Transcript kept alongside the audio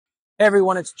Hey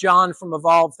everyone, it's John from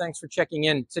Evolve. Thanks for checking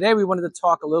in. Today we wanted to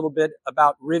talk a little bit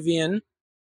about Rivian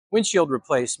windshield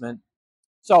replacement.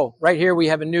 So right here we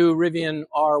have a new Rivian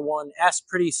R1S,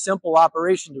 pretty simple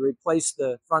operation to replace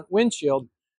the front windshield,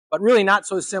 but really not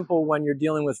so simple when you're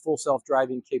dealing with full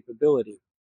self-driving capability.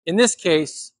 In this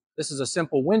case, this is a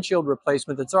simple windshield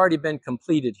replacement that's already been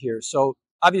completed here. So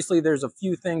obviously there's a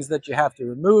few things that you have to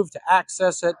remove to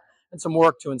access it and some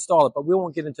work to install it, but we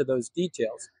won't get into those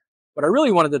details. But I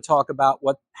really wanted to talk about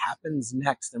what happens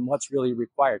next and what's really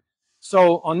required.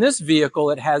 So on this vehicle,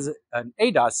 it has an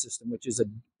ADAS system, which is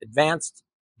an advanced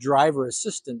driver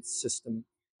assistance system.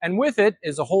 And with it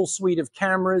is a whole suite of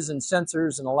cameras and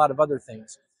sensors and a lot of other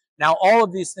things. Now, all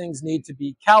of these things need to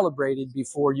be calibrated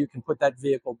before you can put that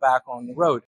vehicle back on the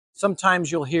road.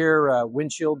 Sometimes you'll hear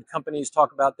windshield companies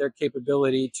talk about their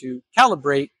capability to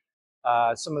calibrate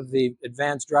some of the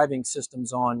advanced driving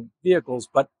systems on vehicles,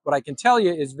 but what I can tell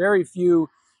you is very few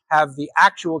have the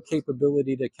actual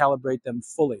capability to calibrate them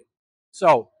fully.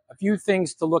 So a few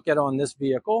things to look at on this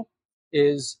vehicle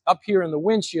is up here in the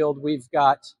windshield, we've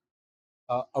got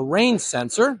a rain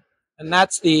sensor, and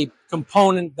that's the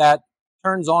component that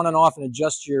turns on and off and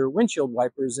adjusts your windshield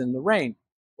wipers in the rain.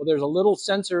 Well, there's a little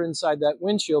sensor inside that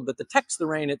windshield that detects the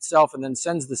rain itself and then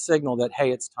sends the signal that, hey,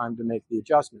 it's time to make the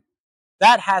adjustment.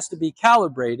 That has to be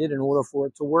calibrated in order for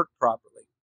it to work properly.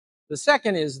 The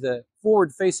second is the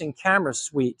forward-facing camera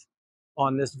suite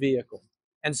on this vehicle.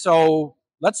 And so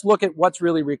let's look at what's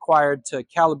really required to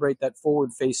calibrate that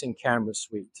forward-facing camera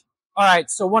suite. All right,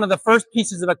 so one of the first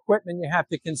pieces of equipment you have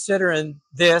to consider in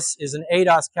this is an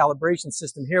ADAS calibration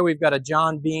system. Here we've got a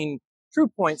John Bean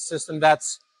TruePoint system.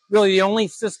 That's really the only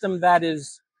system that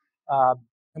is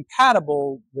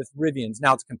compatible with Rivians.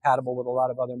 Now it's compatible with a lot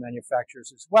of other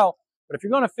manufacturers as well. But if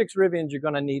you're going to fix Rivians, you're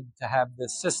going to need to have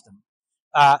this system.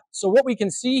 So what we can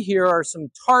see here are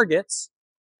some targets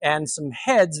and some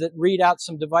heads that read out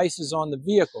some devices on the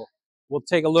vehicle. We'll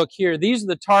take a look here. These are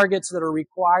the targets that are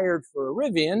required for a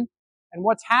Rivian. And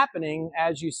what's happening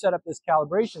as you set up this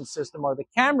calibration system are the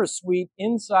camera suite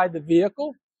inside the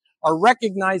vehicle are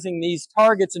recognizing these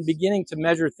targets and beginning to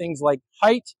measure things like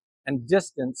height and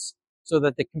distance so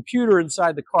that the computer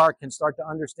inside the car can start to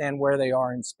understand where they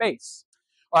are in space.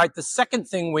 All right, the second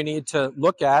thing we need to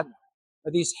look at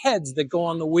are these heads that go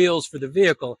on the wheels for the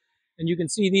vehicle. And you can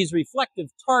see these reflective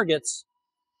targets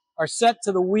are set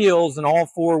to the wheels, and all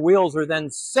four wheels are then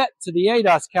set to the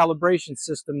ADAS calibration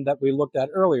system that we looked at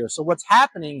earlier. So what's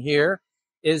happening here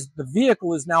is the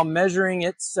vehicle is now measuring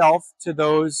itself to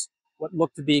those what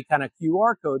look to be kind of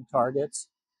QR code targets,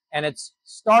 and it's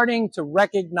starting to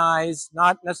recognize,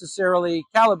 not necessarily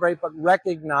calibrate, but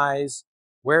recognize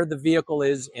where the vehicle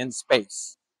is in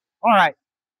space. All right,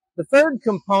 the third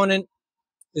component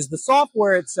is the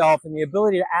software itself and the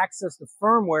ability to access the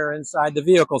firmware inside the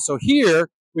vehicle. So here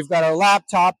we've got our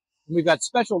laptop and we've got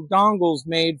special dongles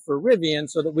made for Rivian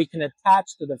so that we can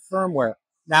attach to the firmware.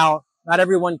 Now, not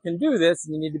everyone can do this,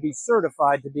 and you need to be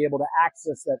certified to be able to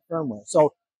access that firmware.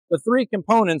 So the three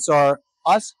components are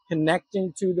us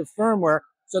connecting to the firmware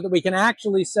so that we can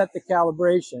actually set the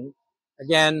calibration.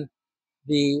 Again,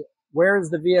 where is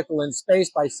the vehicle in space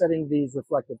by setting these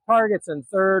reflective targets, and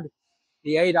third,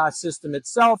 the ADAS system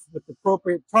itself with the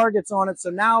appropriate targets on it. So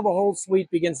now the whole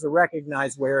suite begins to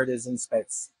recognize where it is in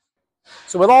space.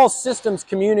 So with all systems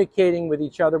communicating with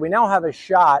each other, we now have a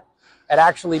shot at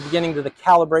actually beginning to the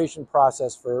calibration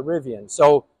process for a Rivian.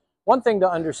 So one thing to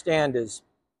understand is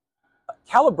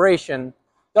calibration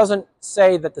doesn't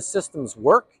say that the systems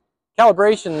work.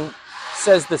 Calibration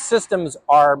says the systems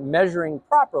are measuring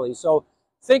properly. So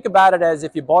think about it as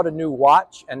if you bought a new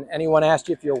watch and anyone asked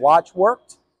you if your watch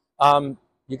worked.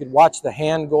 You could watch the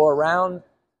hand go around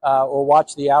or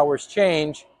watch the hours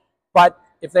change. But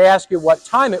if they ask you what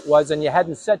time it was and you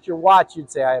hadn't set your watch,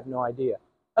 you'd say, I have no idea.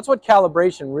 That's what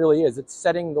calibration really is. It's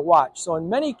setting the watch. So in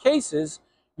many cases,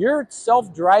 your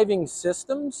self-driving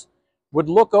systems would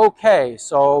look okay.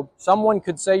 So someone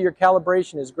could say your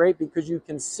calibration is great because you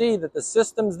can see that the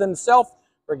systems themselves,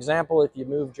 for example, if you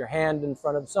moved your hand in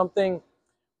front of something,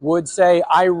 would say,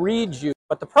 I read you.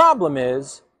 But the problem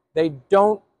is they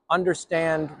don't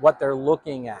understand what they're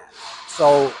looking at.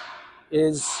 So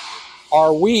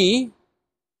are we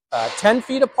 10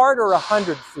 feet apart or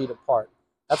 100 feet apart?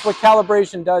 That's what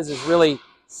calibration does, is really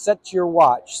set your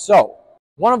watch. So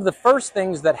one of the first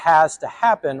things that has to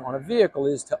happen on a vehicle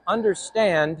is to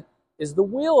understand, is the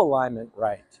wheel alignment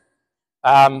right?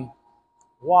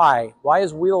 Why? Why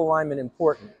is wheel alignment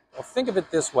important? Well, think of it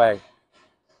this way.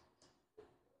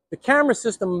 The camera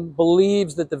system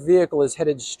believes that the vehicle is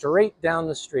headed straight down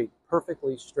the street,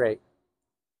 perfectly straight.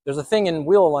 There's a thing in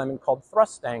wheel alignment called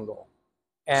thrust angle.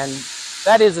 And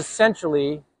That is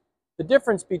essentially the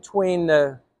difference between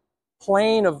the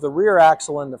plane of the rear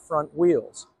axle and the front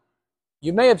wheels.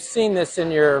 You may have seen this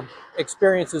in your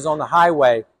experiences on the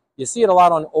highway. You see it a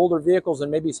lot on older vehicles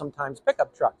and maybe sometimes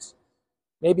pickup trucks.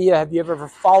 Maybe have you ever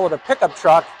followed a pickup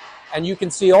truck and you can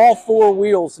see all four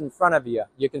wheels in front of you.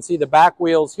 You can see the back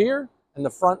wheels here and the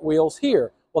front wheels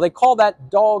here. Well, they call that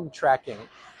dog tracking.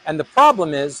 And the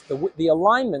problem is the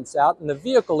alignment's out and the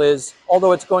vehicle is,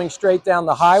 although it's going straight down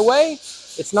the highway,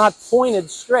 it's not pointed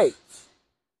straight.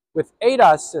 With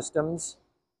ADAS systems,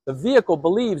 the vehicle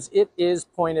believes it is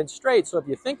pointed straight. So if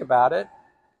you think about it,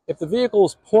 if the vehicle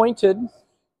is pointed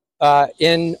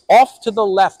off to the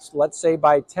left, let's say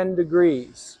by 10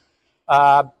 degrees,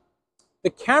 the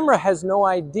camera has no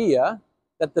idea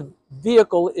that the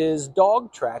vehicle is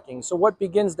dog tracking. So what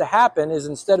begins to happen is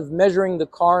instead of measuring the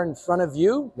car in front of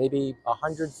you, maybe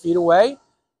 100 feet away,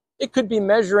 it could be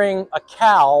measuring a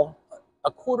cow a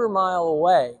quarter-mile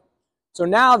away. So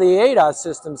now the ADAS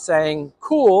system's saying,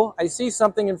 cool, I see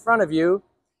something in front of you,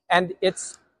 and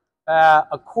it's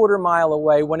a quarter-mile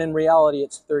away, when in reality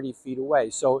it's 30 feet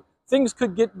away. So things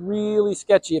could get really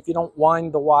sketchy if you don't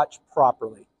wind the watch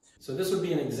properly. So this would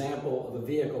be an example of a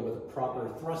vehicle with a proper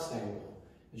thrust angle.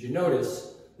 As you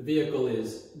notice, the vehicle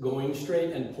is going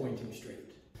straight and pointing straight.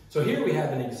 So here we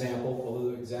have an example,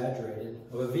 although exaggerated,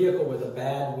 of a vehicle with a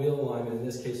bad wheel alignment, in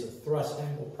this case a thrust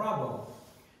angle problem.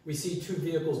 We see two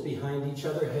vehicles behind each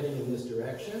other heading in this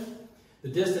direction. The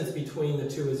distance between the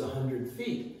two is 100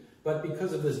 feet. But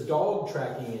because of this dog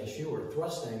tracking issue or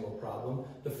thrust angle problem,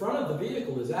 the front of the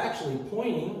vehicle is actually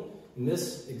pointing, in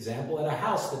this example, at a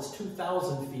house that's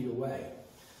 2,000 feet away.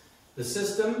 The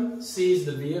system sees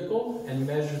the vehicle and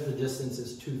measures the distance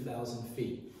as 2,000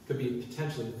 feet. Could be a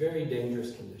potentially very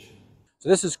dangerous condition. So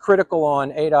this is critical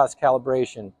on ADAS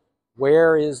calibration.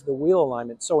 Where is the wheel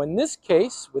alignment? So in this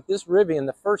case, with this Rivian,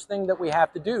 the first thing that we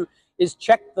have to do is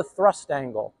check the thrust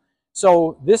angle.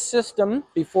 So this system,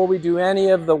 before we do any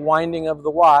of the winding of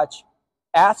the watch,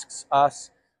 asks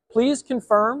us, please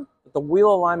confirm that the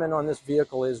wheel alignment on this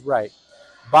vehicle is right.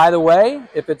 By the way,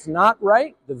 if it's not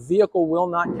right, the vehicle will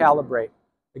not calibrate.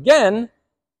 Again,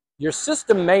 your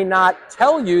system may not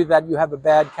tell you that you have a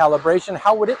bad calibration.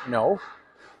 How would it know?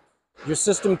 Your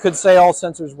system could say all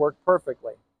sensors work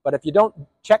perfectly. But if you don't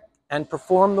check and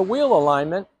perform the wheel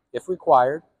alignment, if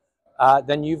required,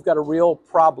 then you've got a real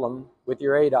problem with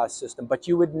your ADAS system. But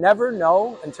you would never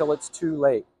know until it's too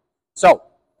late. So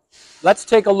let's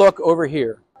take a look over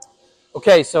here.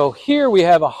 Okay, so here we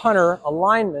have a Hunter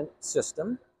alignment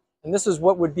system, and this is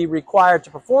what would be required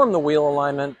to perform the wheel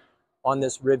alignment on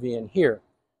this Rivian here.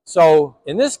 So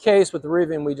in this case, with the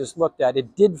Rivian we just looked at,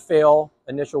 it did fail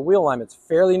initial wheel alignment. It's a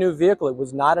fairly new vehicle. It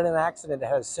was not in an accident. It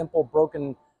had a simple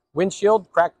broken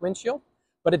windshield, cracked windshield,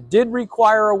 but it did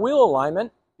require a wheel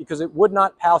alignment because it would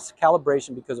not pass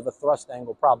calibration because of a thrust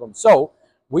angle problem. So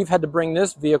we've had to bring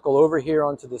this vehicle over here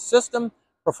onto the system,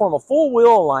 perform a full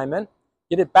wheel alignment,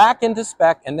 get it back into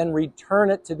spec, and then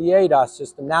return it to the ADAS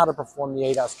system now to perform the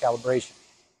ADAS calibration.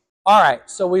 All right,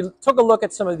 so we took a look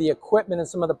at some of the equipment and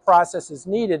some of the processes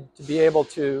needed to be able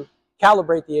to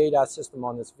calibrate the ADAS system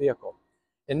on this vehicle.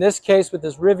 In this case, with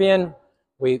this Rivian,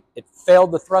 it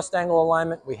failed the thrust angle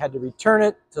alignment. We had to return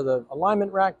it to the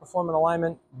alignment rack, perform an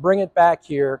alignment, bring it back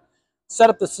here, set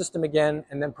up the system again,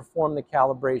 and then perform the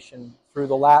calibration through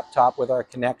the laptop with our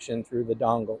connection through the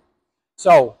dongle.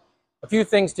 So, a few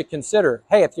things to consider.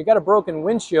 Hey, if you got a broken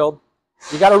windshield,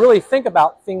 you got to really think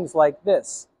about things like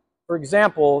this. For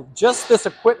example, just this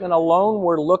equipment alone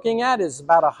we're looking at is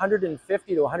about $150,000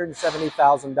 to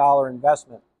 $170,000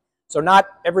 investment. So not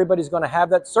everybody's going to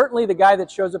have that. Certainly the guy that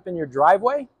shows up in your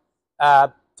driveway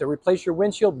to replace your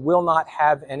windshield will not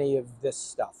have any of this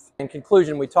stuff. In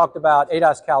conclusion, we talked about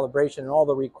ADAS calibration and all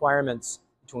the requirements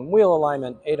between wheel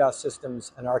alignment, ADAS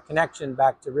systems, and our connection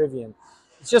back to Rivian.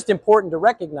 It's just important to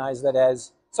recognize that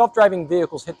as self-driving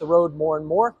vehicles hit the road more and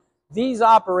more, these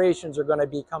operations are going to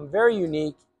become very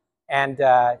unique, and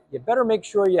you better make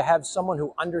sure you have someone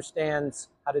who understands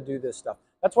how to do this stuff.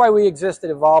 That's why we exist at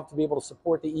Evolve, to be able to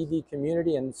support the EV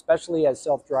community, and especially as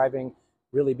self-driving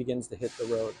really begins to hit the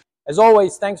road. As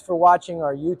always, thanks for watching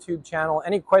our YouTube channel.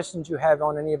 Any questions you have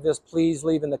on any of this, please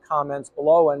leave in the comments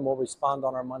below and we'll respond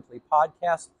on our monthly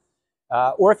podcast.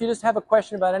 Or if you just have a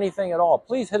question about anything at all,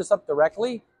 please hit us up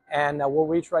directly and we'll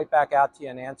reach right back out to you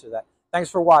and answer that. Thanks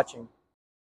for watching.